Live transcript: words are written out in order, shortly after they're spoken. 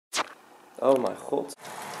Oh my god.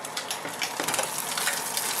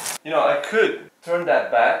 You know, I could turn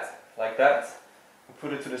that bat like that, and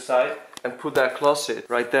put it to the side, and put that closet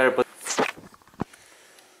right there, but...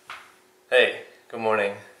 Hey, good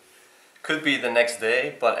morning. Could be the next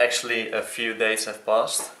day, but actually a few days have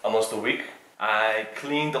passed, almost a week. I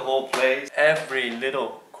cleaned the whole place. Every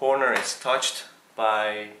little corner is touched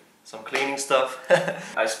by some cleaning stuff.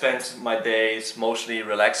 I spent my days mostly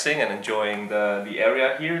relaxing and enjoying the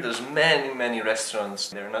area here. There's many restaurants.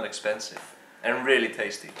 They're not expensive and really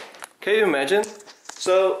tasty. Can you imagine?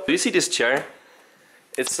 So, do you see this chair?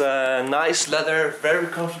 It's a nice leather, very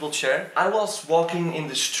comfortable chair. I was walking in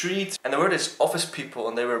the street and there were these office people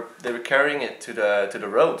and they were carrying it to the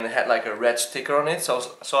road, and it had like a red sticker on it. So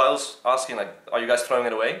I was asking like, are you guys throwing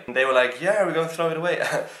it away? And they were like, yeah, we're going to throw it away.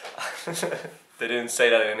 They didn't say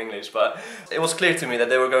that in English, but it was clear to me that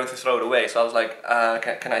they were going to throw it away. So I was like,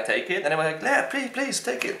 can I take it? And they were like, yeah, please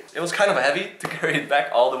take it. It was kind of heavy to carry it back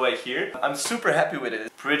all the way here. I'm super happy with it.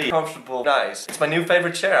 It's pretty comfortable, nice. It's my new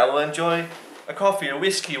favorite chair. I will enjoy a coffee, a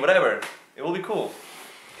whiskey, whatever. It will be cool.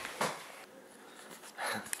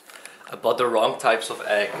 I bought the wrong types of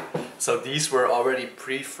egg. So these were already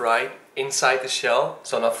pre-fried inside the shell.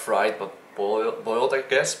 So not fried, but boiled, I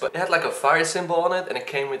guess. But it had like a fire symbol on it, and it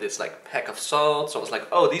came with this like pack of salt. So I was like,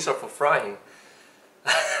 oh, these are for frying.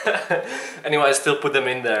 Anyway, I still put them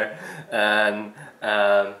in there, and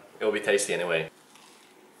it will be tasty anyway.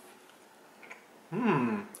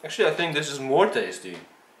 Actually, I think this is more tasty,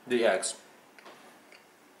 the eggs.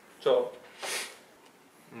 So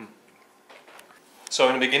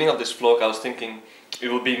in the beginning of this vlog I was thinking it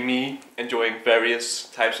will be me enjoying various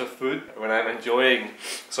types of food. When I'm enjoying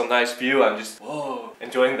some nice view, I'm just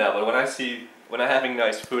enjoying that. But when I'm having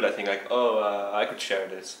nice food, I think like, oh, I could share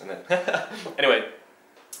this. And then anyway,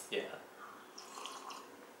 yeah.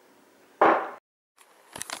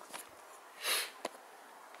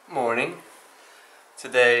 Morning.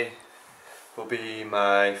 Today will be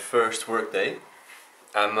my first work day.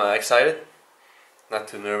 I'm excited, not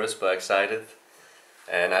too nervous, but excited.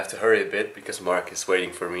 And I have to hurry a bit because Mark is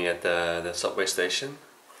waiting for me at the subway station.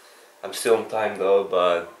 I'm still on time though,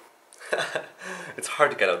 but it's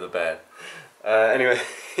hard to get out of bed. Anyway,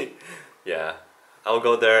 yeah, I'll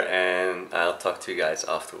go there and I'll talk to you guys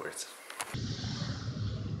afterwards.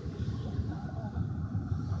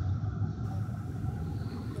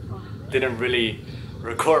 Didn't really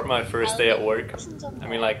record my first day at work. I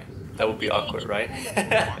mean, like, that would be awkward, right?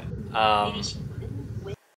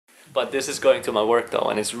 But this is going to my work though,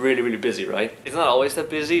 and it's really busy, right? It's not always that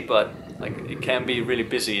busy, but like it can be really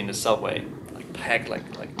busy in the subway, like packed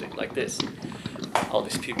like this. All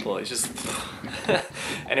these people, it's just...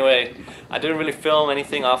 Anyway, I didn't really film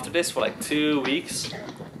anything after this for like 2 weeks.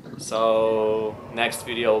 So next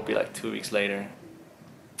video will be like 2 weeks later.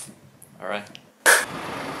 Alright.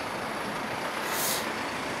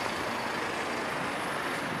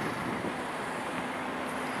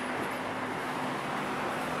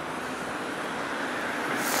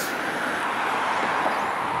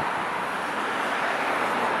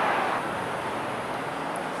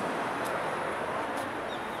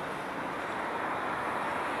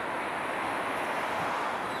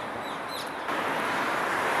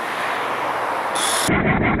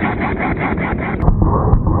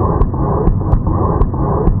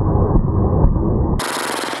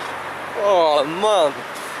 Oh man!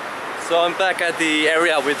 So I'm back at the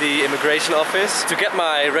area with the immigration office to get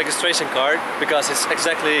my registration card, because it's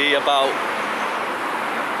exactly about,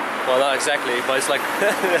 well, not exactly, but it's like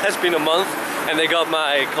it has been a month and they got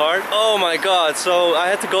my card. Oh my god, so I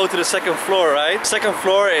had to go to the second floor, right? Second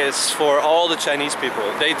floor is for all the Chinese people.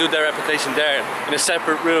 They do their application there in a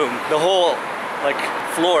separate room. The whole like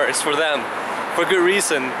floor is for them. For good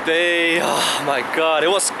reason. Oh my god, it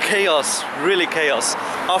was chaos, really chaos.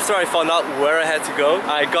 After I found out where I had to go,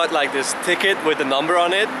 I got like this ticket with the number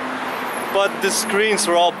on it, but the screens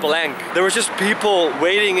were all blank. There were just people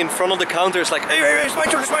waiting in front of the counters like, hey, it's my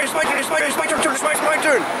turn, it's my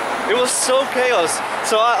turn. It was so chaos.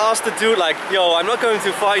 So I asked the dude like, yo, I'm not going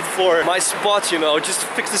to fight for my spot, you know, just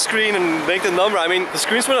fix the screen and make the number. I mean, the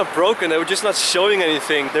screens were not broken, they were just not showing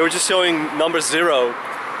anything. They were just showing number 0.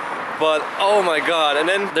 But oh my god, and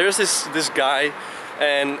then there's this guy,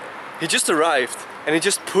 and he just arrived and he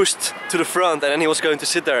just pushed to the front, and then he was going to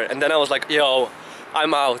sit there, and then I was like, yo,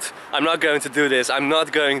 I'm out. I'm not going to do this. I'm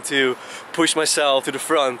not going to push myself to the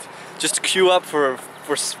front just to queue up for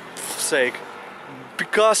sake.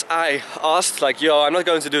 Because I asked like, yo, I'm not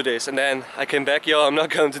going to do this, and then I came back, yo, I'm not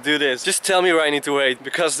going to do this. Just tell me where I need to wait,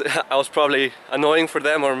 because I was probably annoying for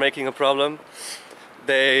them or making a problem.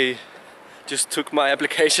 They just took my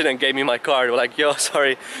application and gave me my card. They were like, yo,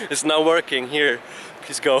 sorry, it's not working, here,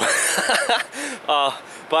 please go.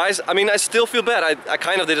 But I mean, I still feel bad. I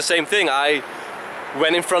kind of did the same thing. I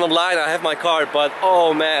went in front of line, I have my card, but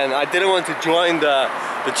oh man, I didn't want to join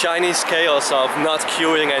the Chinese chaos of not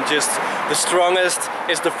queuing and just the strongest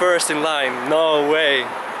is the first in line. No way.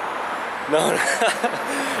 No.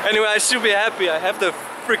 Anyway, I should be happy. I have the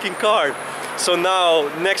freaking card. So now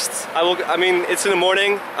next I mean, it's in the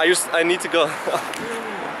morning. I need to go.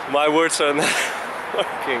 My words are not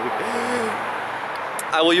working.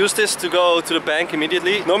 I will use this to go to the bank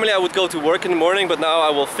immediately. Normally I would go to work in the morning, but now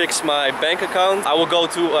I will fix my bank account. I will go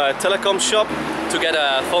to a telecom shop to get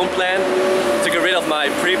a phone plan, to get rid of my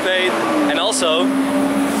prepaid, and also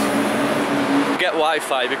get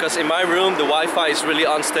Wi-Fi, because in my room the Wi-Fi is really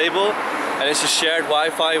unstable and it's a shared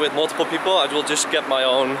Wi-Fi with multiple people. I will just get my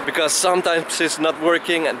own, because sometimes it's not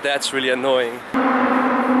working and that's really annoying.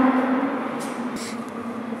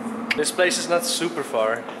 This place is not super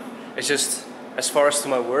far. It's just as far as to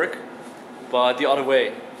my work, but the other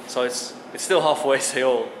way. So it's still halfway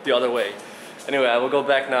Seoul, the other way. Anyway, I will go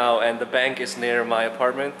back now, and the bank is near my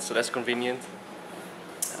apartment, so that's convenient.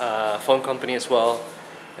 Phone company as well.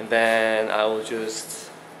 And then I will just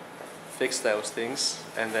fix those things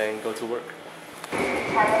and then go to work.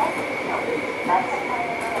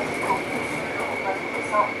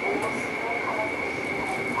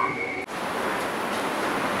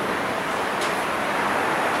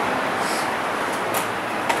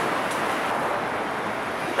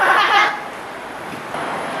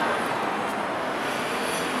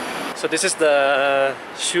 So this is the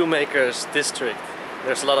shoemakers district.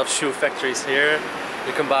 There's a lot of shoe factories here.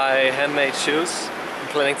 You can buy handmade shoes. I'm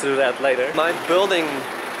planning to do that later. My building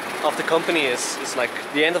of the company is like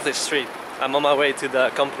the end of this street. I'm on my way to the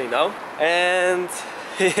company now. And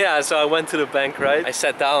yeah, so I went to the bank, right? I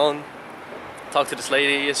sat down, talked to this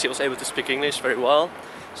lady, and she was able to speak English very well.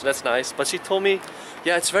 So that's nice. But she told me,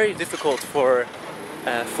 yeah, it's very difficult for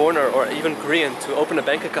a foreigner or even Korean to open a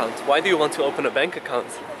bank account. Why do you want to open a bank account?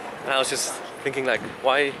 And I was just thinking, like,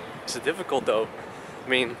 why is it difficult though? I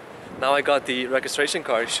mean, now I got the registration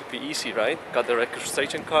card, it should be easy, right? Got the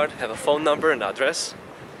registration card, have a phone number and address.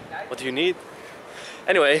 What do you need?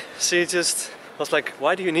 Anyway, she just was like,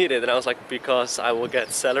 why do you need it? And I was like, because I will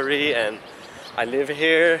get salary and I live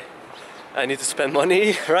here, I need to spend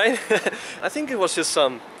money, right? I think it was just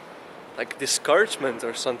some like discouragement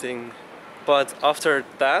or something, but after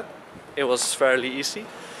that it was fairly easy.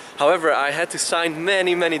 However, I had to sign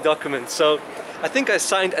many documents, so I think I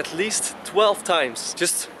signed at least 12 times,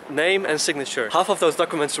 just name and signature. Half of those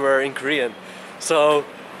documents were in Korean, so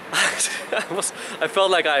I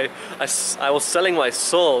felt like I was selling my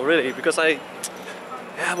soul, really, because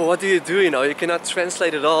yeah, but what do, you know, you cannot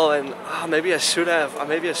translate it all, and maybe I should have, or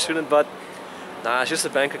maybe I shouldn't, but nah, it's just a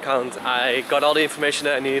bank account. I got all the information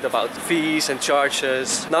that I need about fees and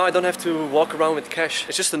charges. Now I don't have to walk around with cash.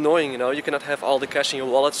 It's just annoying, you know, you cannot have all the cash in your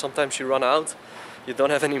wallet. Sometimes you run out, you don't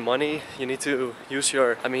have any money. You need to use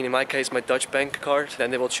your, I mean, in my case, my Dutch bank card. Then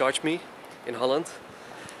they will charge me in Holland.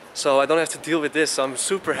 So I don't have to deal with this. So I'm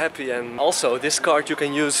super happy. And also this card you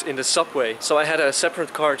can use in the subway. So I had a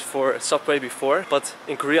separate card for subway before, but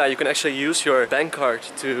in Korea you can actually use your bank card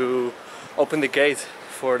to open the gate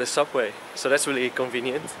for the subway, so that's really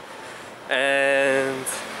convenient. And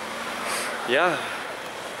yeah,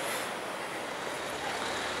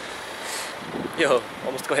 yo,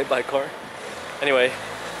 almost got hit by a car. Anyway,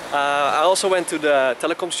 I also went to the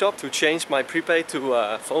telecom shop to change my prepaid to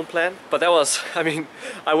a phone plan, but that was, I mean,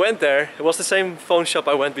 I went there, it was the same phone shop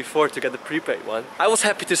I went before to get the prepaid one. I was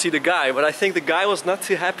happy to see the guy, but I think the guy was not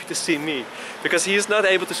too happy to see me, because he is not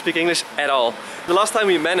able to speak English at all. The last time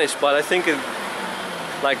we managed, but I think it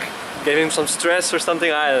like gave him some stress or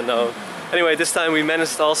something, I don't know. Anyway, this time we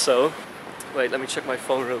managed also. Wait, let me check my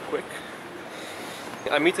phone real quick.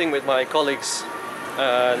 I'm meeting with my colleagues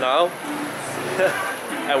now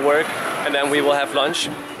at work, and then we will have lunch.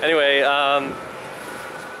 Anyway,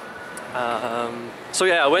 so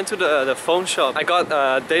yeah, I went to the phone shop. I got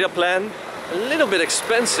a data plan, a little bit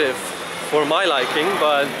expensive for my liking,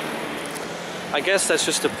 but I guess that's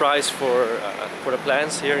just the price for the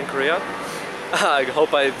plans here in Korea. I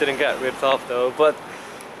hope I didn't get ripped off though, but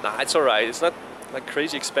nah, it's alright. It's not like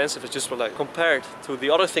crazy expensive. It's just for like compared to the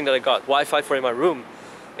other thing that I got, Wi-Fi for in my room.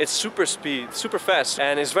 It's super speed, super fast,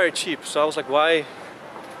 and it's very cheap. So I was like, why?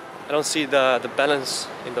 I don't see the balance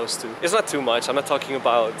in those two. It's not too much. I'm not talking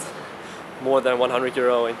about more than 100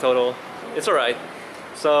 euro in total. It's alright.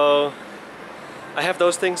 So I have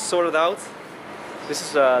those things sorted out. This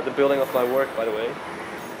is the building of my work, by the way.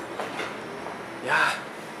 Yeah.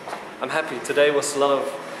 I'm happy. Today was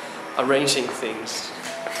a arranging things.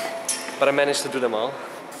 But I managed to do them all.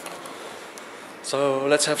 So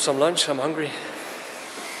let's have some lunch, I'm hungry.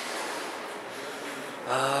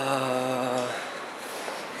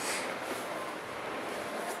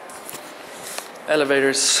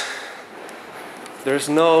 Elevators. There's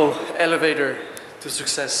no elevator to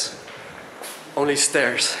success, only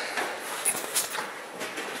stairs.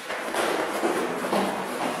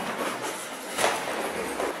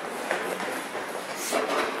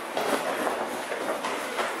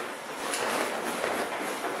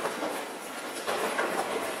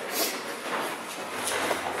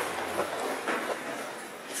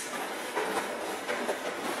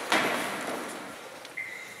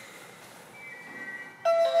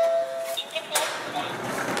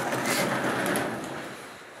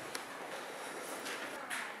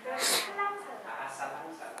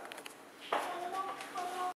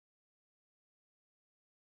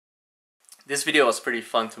 This video was pretty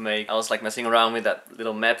fun to make. I was like messing around with that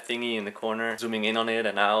little map thingy in the corner, zooming in on it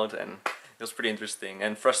and out, and it was pretty interesting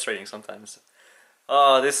and frustrating sometimes.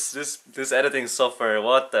 Oh, this editing software,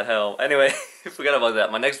 what the hell. Anyway, forget about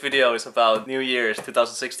that. My next video is about New Year's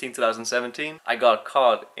 2016-2017. I got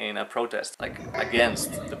caught in a protest, like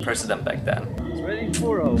against the president back then. It's ready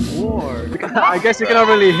for a war. I guess you cannot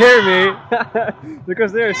really hear me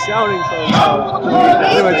because they're shouting so loud.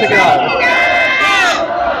 Anyway, check it out.